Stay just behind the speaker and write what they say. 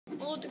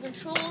the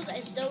controls.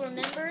 I still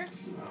remember.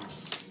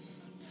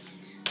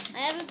 I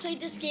haven't played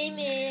this game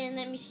in,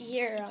 let me see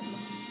here,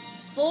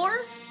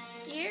 4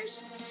 years?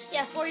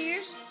 Yeah, 4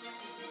 years.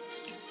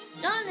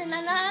 Na na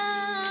na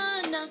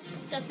na na,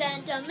 the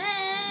Phantom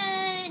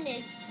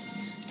Menace.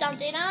 Dun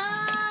dun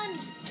dun.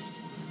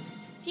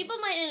 People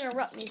might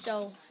interrupt me,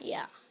 so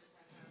yeah.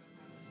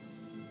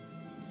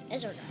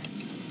 It's okay.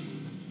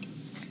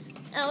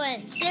 Oh,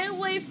 and stay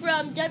away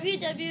from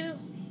WW.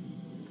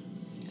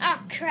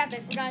 Ah, crap! I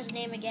forgot his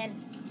name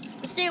again.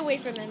 But stay away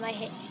from him. I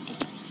hate.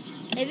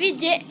 If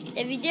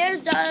he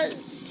dares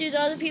does to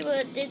the other people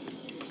that did,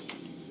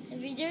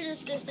 if he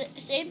dares the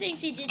same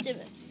things he did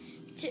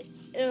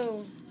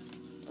to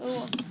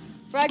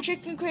Fried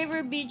Chicken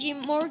Craver,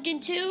 BG Morgan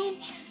 2,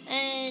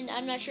 and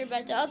I'm not sure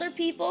about the other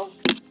people.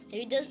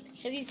 If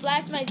he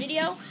flags my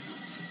video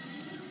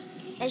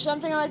or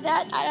something like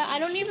that, I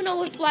don't even know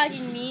what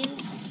flagging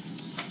means.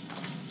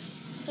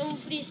 Someone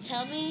please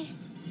tell me.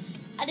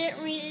 I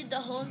didn't read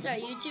the whole entire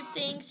YouTube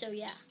thing, so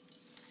yeah.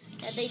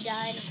 That they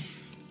died.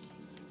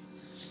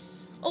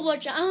 Oh,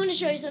 watch out. I want to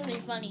show you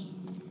something funny.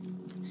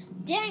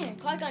 Dang it,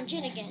 Qui-Gon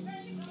Jinn again.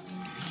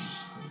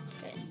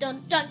 Okay.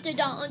 Dun dun dun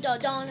dun dun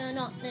dun dun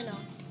dun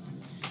dun.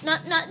 No,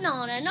 no,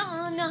 no, no,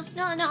 no, no,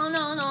 no, no,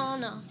 no, no,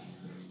 no.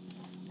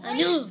 I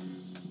knew.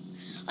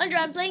 Andre,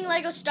 I'm playing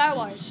Lego Star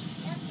Wars.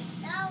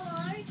 Star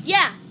Wars?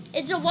 Yeah,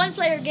 it's a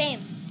one-player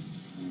game.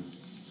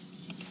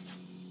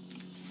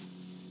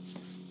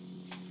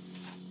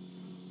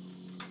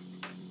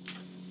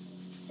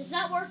 It's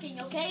not working,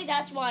 okay?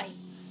 That's why.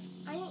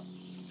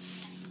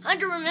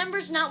 Hunter, remember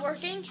it's not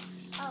working?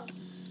 Oh.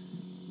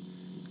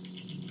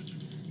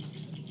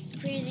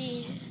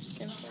 Crazy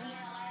simple.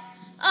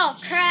 Oh,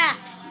 crap.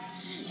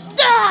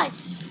 Die!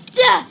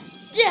 Duh!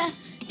 Duh!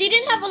 They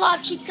didn't have a lot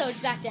of cheat codes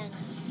back then.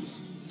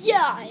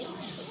 Yeah.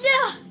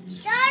 Yeah.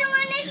 The other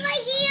one is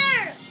right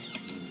here.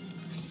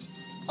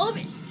 Oh,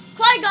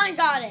 Qui-Gon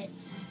got it.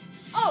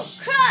 Oh,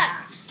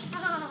 crap.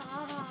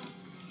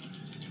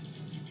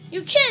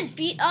 You can't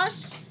beat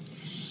us.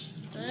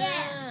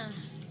 Yeah.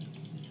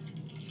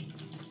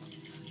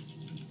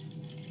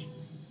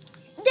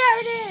 There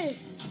it is.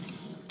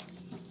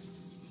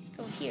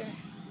 Go here.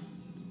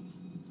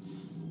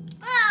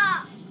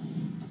 Oh.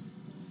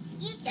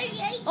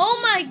 Oh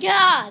my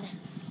God.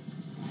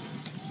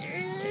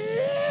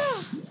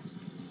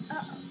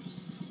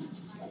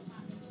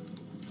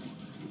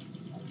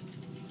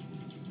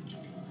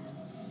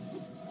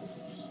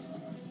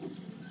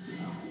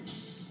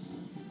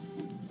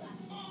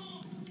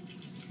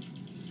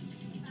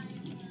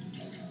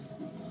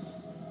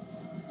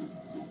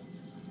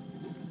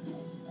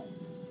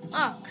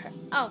 Uh-oh.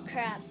 Oh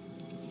crap.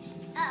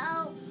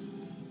 Uh-oh.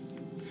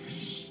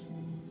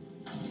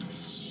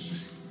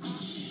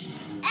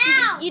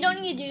 Ow! You don't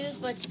need to do this,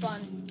 but it's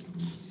fun.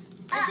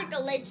 It's like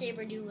a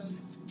lightsaber duel.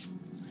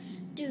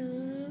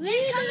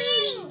 They're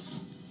coming!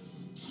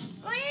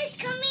 One is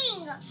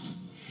coming!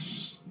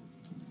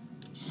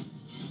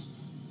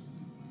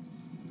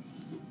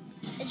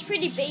 It's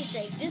pretty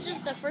basic. This is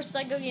the first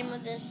Lego game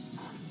of this.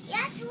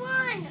 That's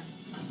one!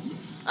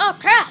 Oh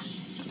crap!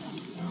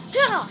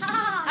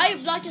 How you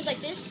block is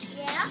like this?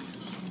 Yeah.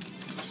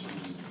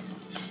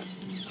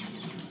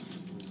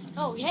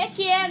 Oh heck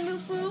yeah,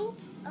 move through.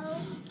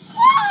 Oh.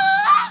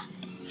 Ah!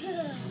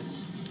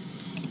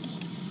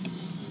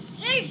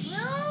 Hey,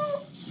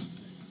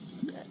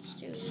 blue! Let's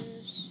do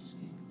this.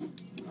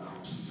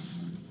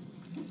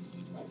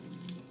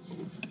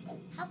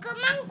 How come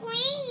I'm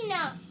green?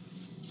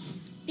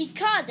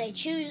 Because I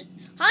choose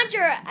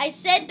Hunter, I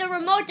said the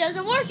remote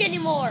doesn't work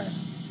anymore.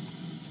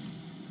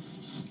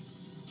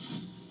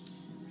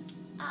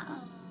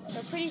 Uh-oh.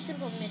 They're pretty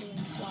simple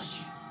mid-wings,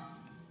 watch.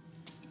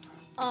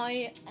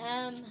 I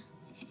am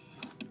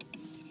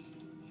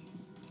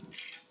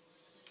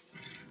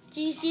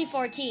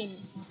DC-14.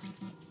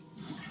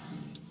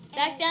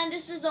 Back then,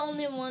 this is the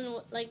only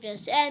one like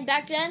this. And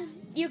back then,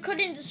 you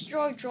couldn't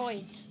destroy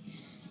droids.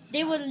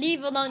 They would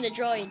leave alone the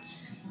droids.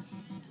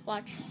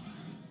 Watch.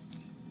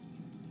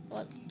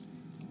 What?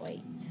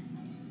 Wait.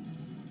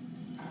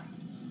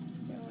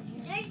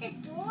 There's the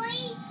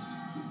toy.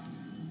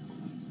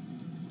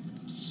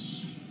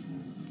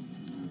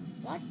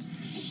 What?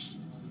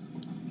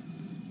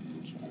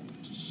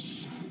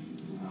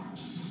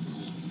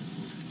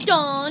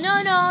 No,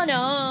 no, no,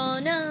 no,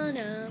 no,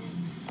 no.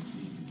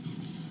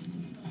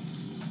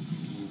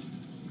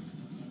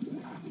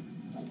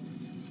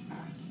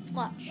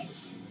 Watch.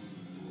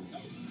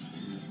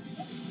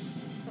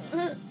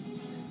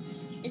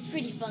 It's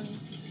pretty funny.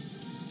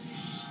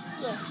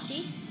 Look,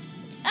 see?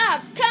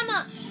 Ah, come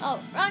on! Oh,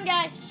 wrong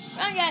guy.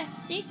 Wrong guy.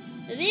 See?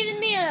 They're leaving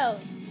me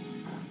alone.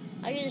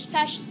 I can just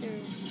pass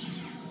through.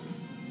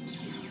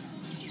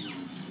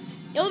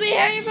 You'll be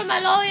hearing from my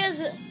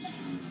lawyers.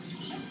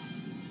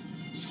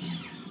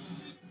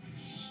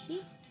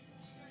 See?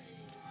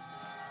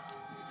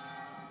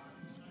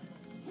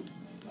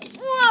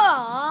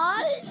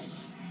 What?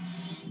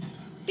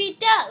 Beat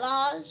that,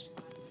 laws.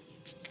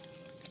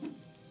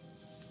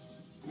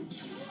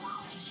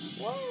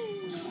 Whoa,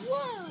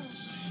 whoa.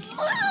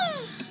 Ah.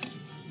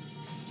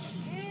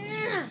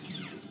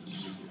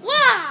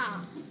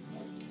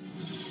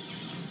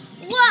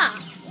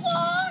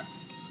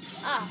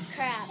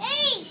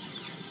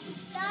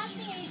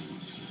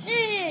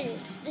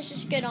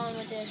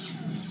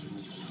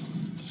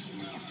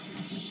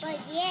 But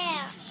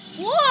yeah.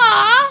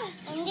 What?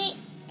 And they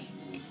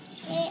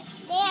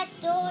have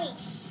toys.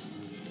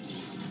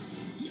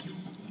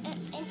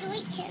 And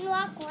we can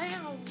walk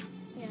around.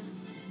 Yeah.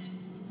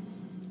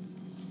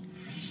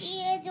 See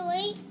the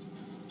toy?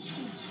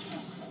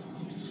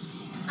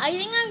 I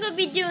think I'm gonna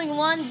be doing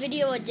one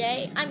video a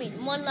day. I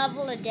mean, one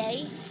level a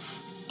day.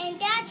 And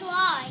that's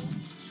why.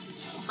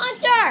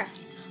 Hunter!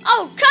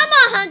 Oh, come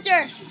on,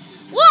 Hunter!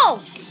 Whoa!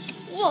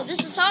 Whoa, this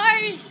is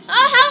hard.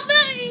 Oh, help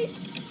me!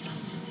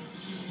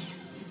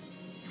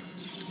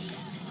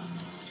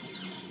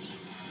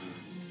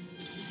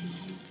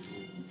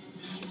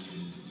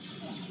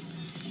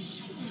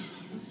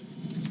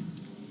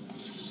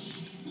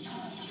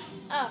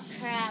 Oh,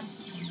 crap.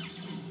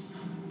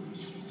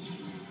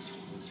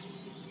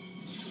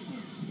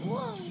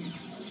 Whoa.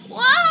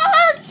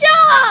 Whoa,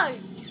 dog!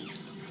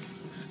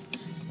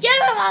 Give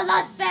him my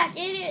life back,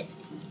 idiot!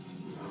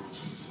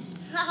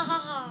 Ha ha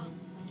ha.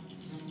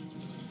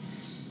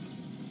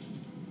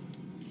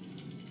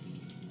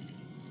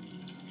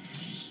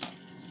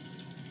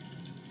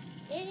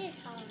 This is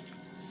hard.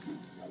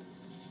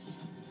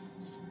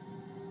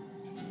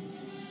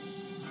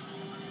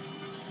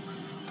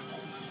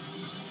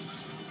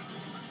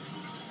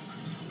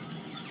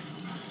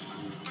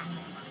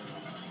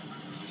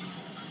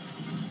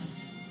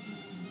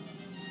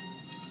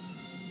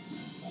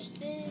 What's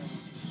this?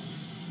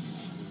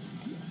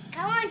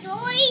 Come on,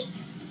 toys.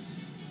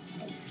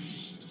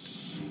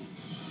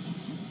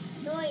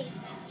 Toy.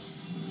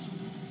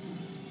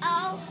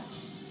 Oh.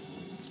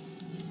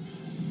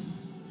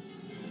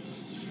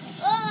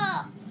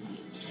 Oh.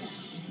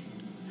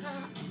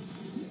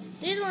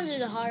 These ones are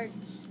the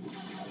hards.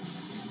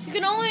 You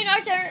can only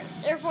knock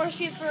their force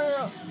feet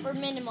for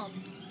minimum.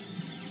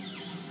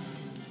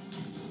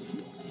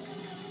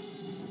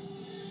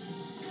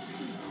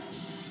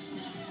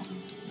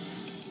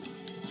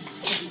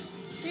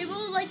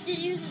 People like to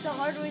use the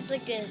hard ones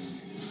like this.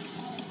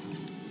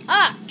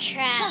 Ah,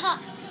 crap.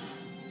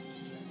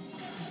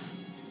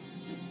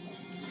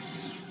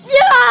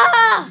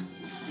 Yeah!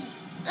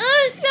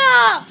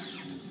 Yeah!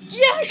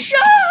 Yeah, shut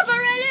up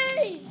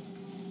already!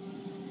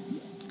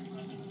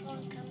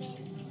 Come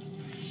in.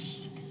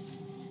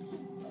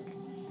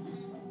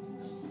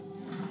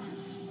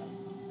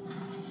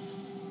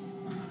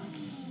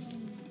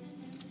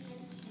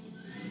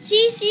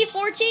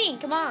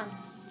 TC14, come on.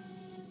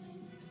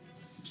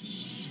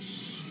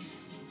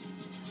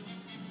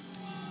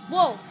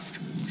 Whoa.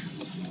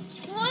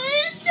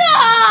 What?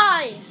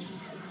 Die!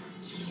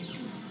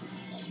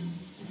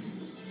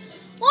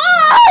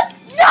 What?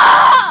 No!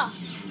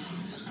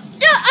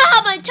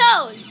 Ah, my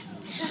toes!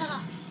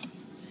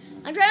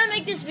 I'm trying to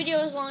make this video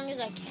as long as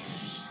I can.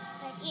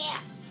 But yeah.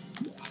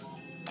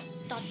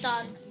 Dot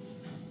dot.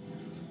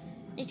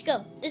 Let's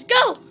go. Let's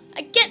go!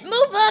 I can't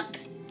move up!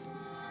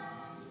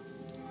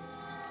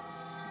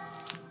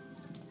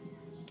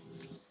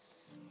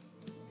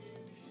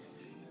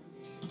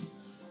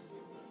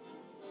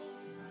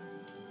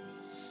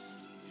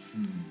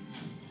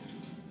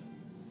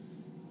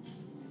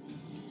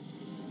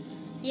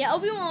 Yeah,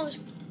 Obi-Wan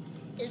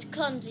is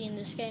clumsy in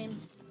this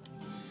game.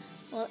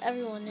 Well,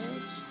 everyone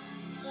is.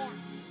 Yeah.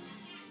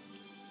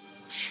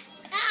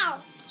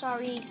 Ow.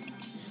 Sorry.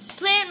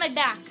 Play on my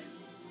back.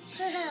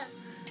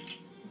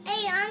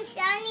 Hey, I'm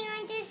standing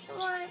on this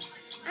one.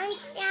 I'm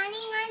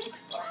standing on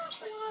this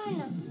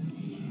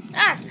one.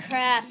 Ah,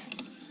 crap.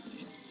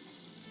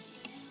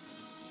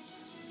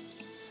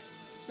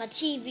 My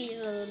TV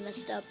is a little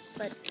messed up,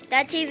 but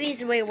that TV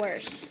is way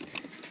worse.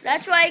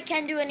 That's why I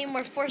can't do any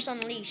more Force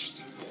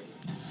Unleashed.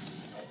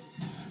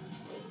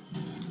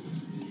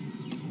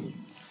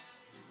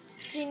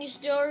 Senior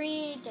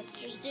story,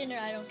 Dexter's dinner,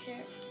 I don't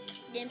care.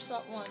 Game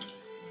slot 1.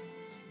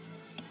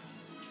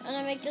 I'm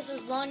gonna make this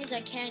as long as I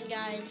can,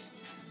 guys.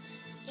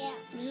 Yeah.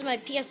 This is my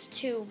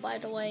PS2, by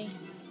the way.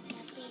 Yeah,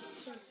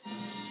 please too.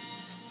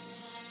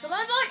 Come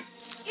on, boy!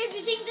 If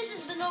you think this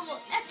is the normal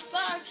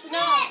Xbox, no.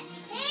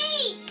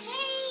 Hey!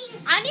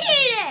 I need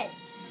it!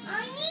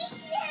 I need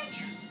this.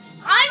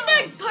 I'm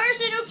the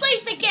person who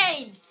plays the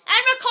game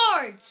and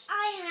records.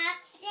 I have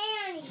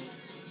standing.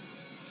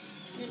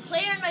 Then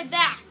play on my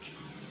back.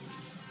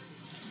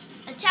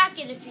 Attack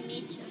it if you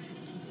need to.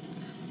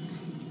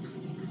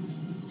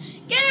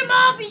 Get him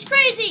off! He's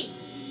crazy!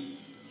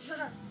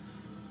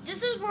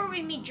 This is where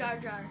we meet Jar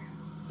Jar.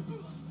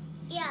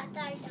 Yeah,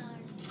 Dar.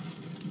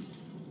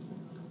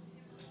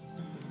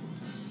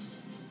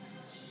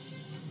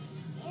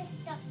 Can't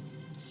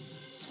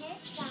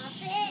stop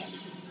it.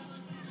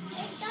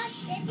 Can't stop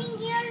sitting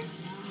here.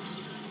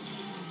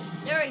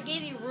 There, I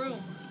gave you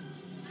room.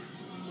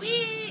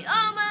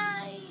 Oh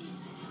my!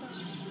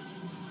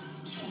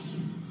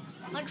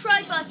 My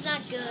tripod's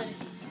not good.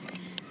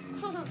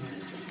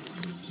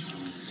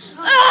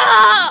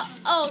 Ah!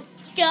 Oh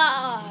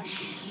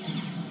gosh!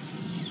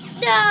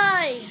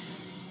 Die!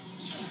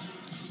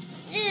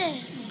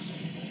 Eh.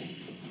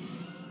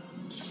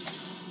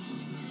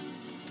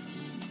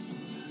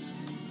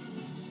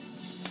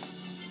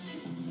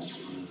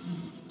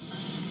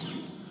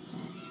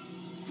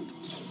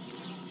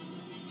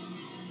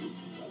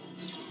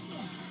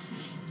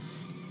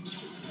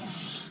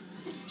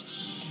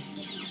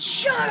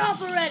 Shut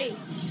up already!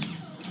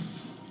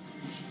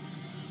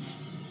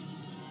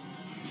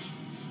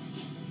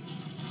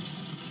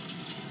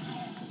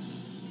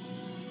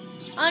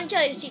 I'm gonna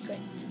tell you a secret.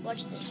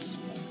 Watch this.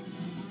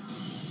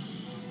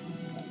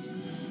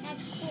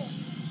 That's cool.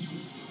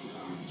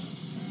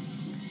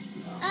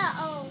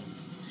 Uh-oh.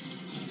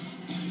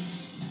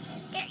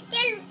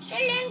 They're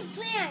little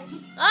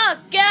twins. Oh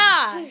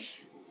gosh!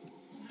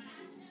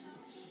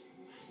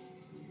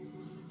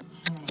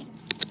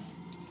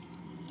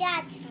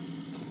 That's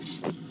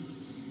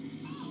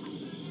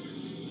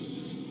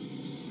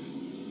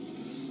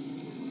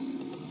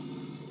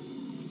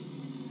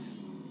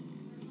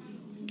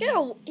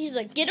He's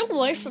like, get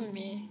away from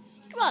me.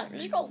 Come on,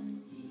 let's go.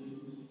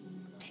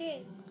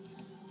 okay.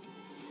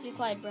 Be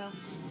quiet, bro.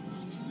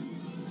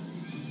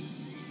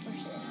 Oh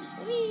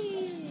shit.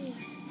 Whee!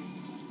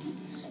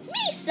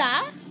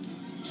 Misa!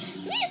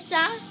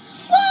 Misa!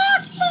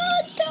 What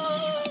the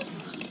dog?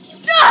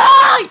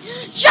 No!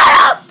 Shut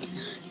up!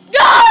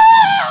 No!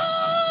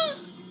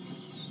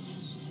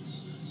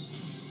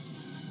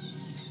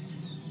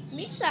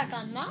 Misa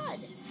got mad.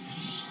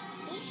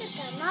 Lisa,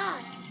 come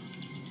on.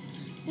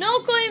 No,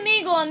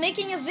 Koyamigo, I'm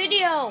making a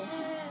video.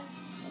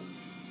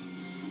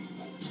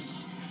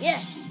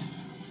 Yes.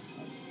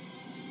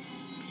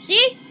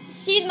 See?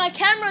 See, my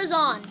camera's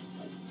on.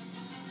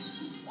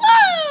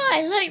 Whoa!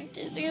 I like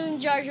doing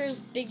Jar Jar's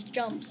big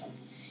jumps.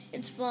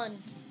 It's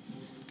fun.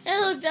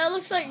 And look, that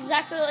looks like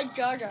exactly like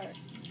Jar Jar.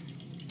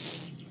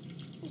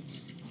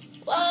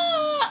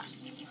 Whoa!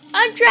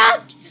 I'm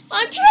trapped!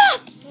 I'm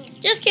trapped!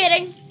 Just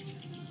kidding.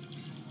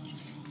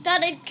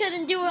 Thought I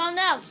couldn't do it on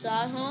the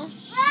outside, huh?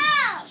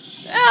 Whoa!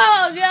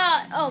 Oh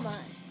god! Oh my!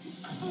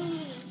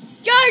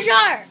 Jar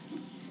Jar!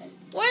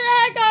 Where the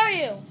heck are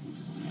you?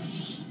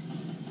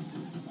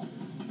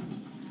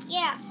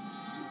 Yeah.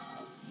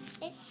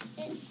 It's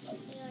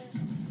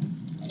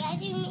yeah,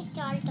 you need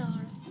Jar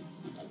Jar.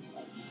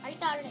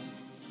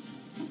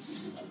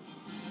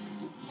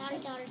 Jar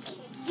Jar can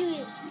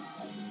do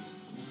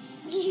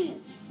it.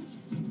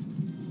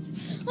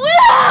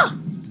 Ah!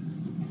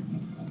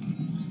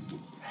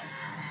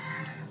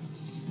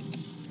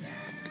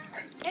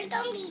 They're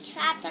gonna be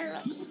trapped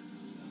already.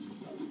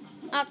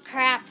 Oh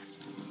crap.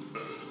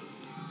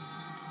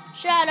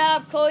 Shut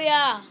up,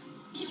 Koya.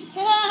 You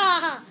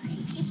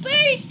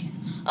beat!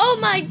 Oh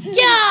my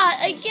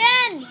god,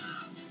 again!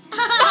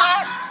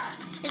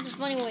 It's a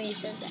funny way he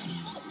said that.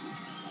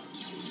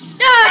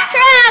 Oh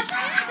crap!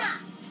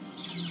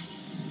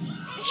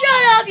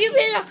 Shut up, you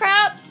piece of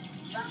crap!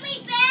 Put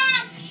me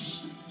back!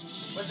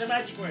 What's the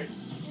magic word?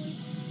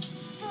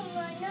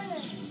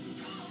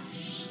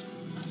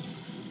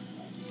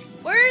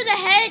 Where the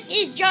heck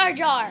is Jar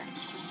Jar?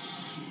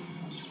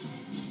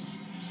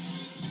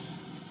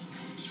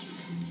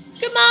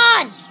 Come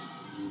on!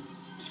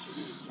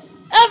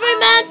 Every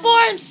man for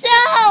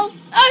himself!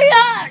 Oh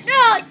yeah,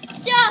 no,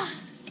 yeah.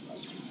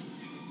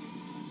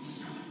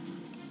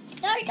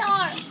 Jar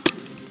Jar!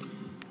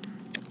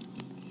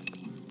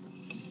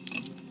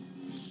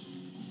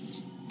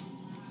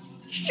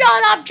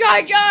 Shut up,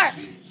 Jar Jar!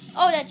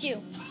 Oh, that's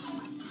you.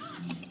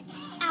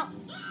 Ow.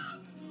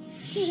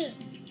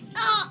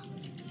 Oh.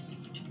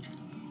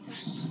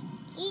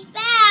 He's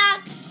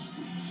back!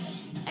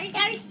 Jar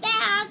Jar's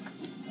back!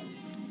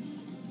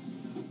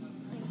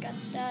 I got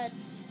that.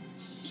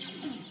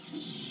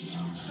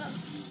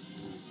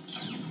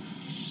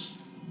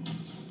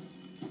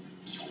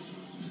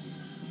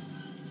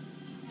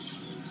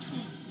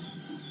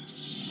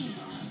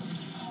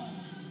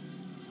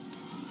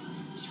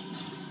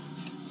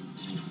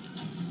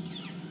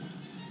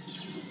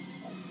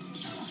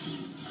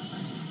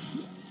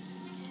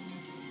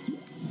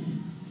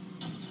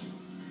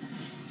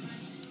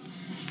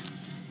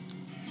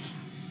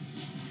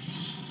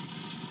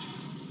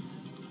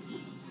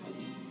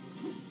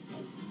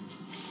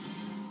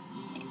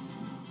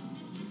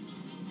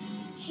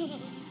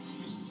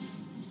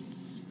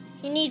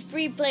 You need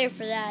free player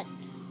for that.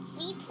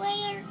 Free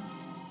player?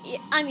 Yeah,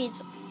 I mean,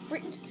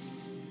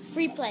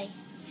 free play.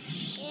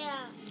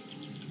 Yeah.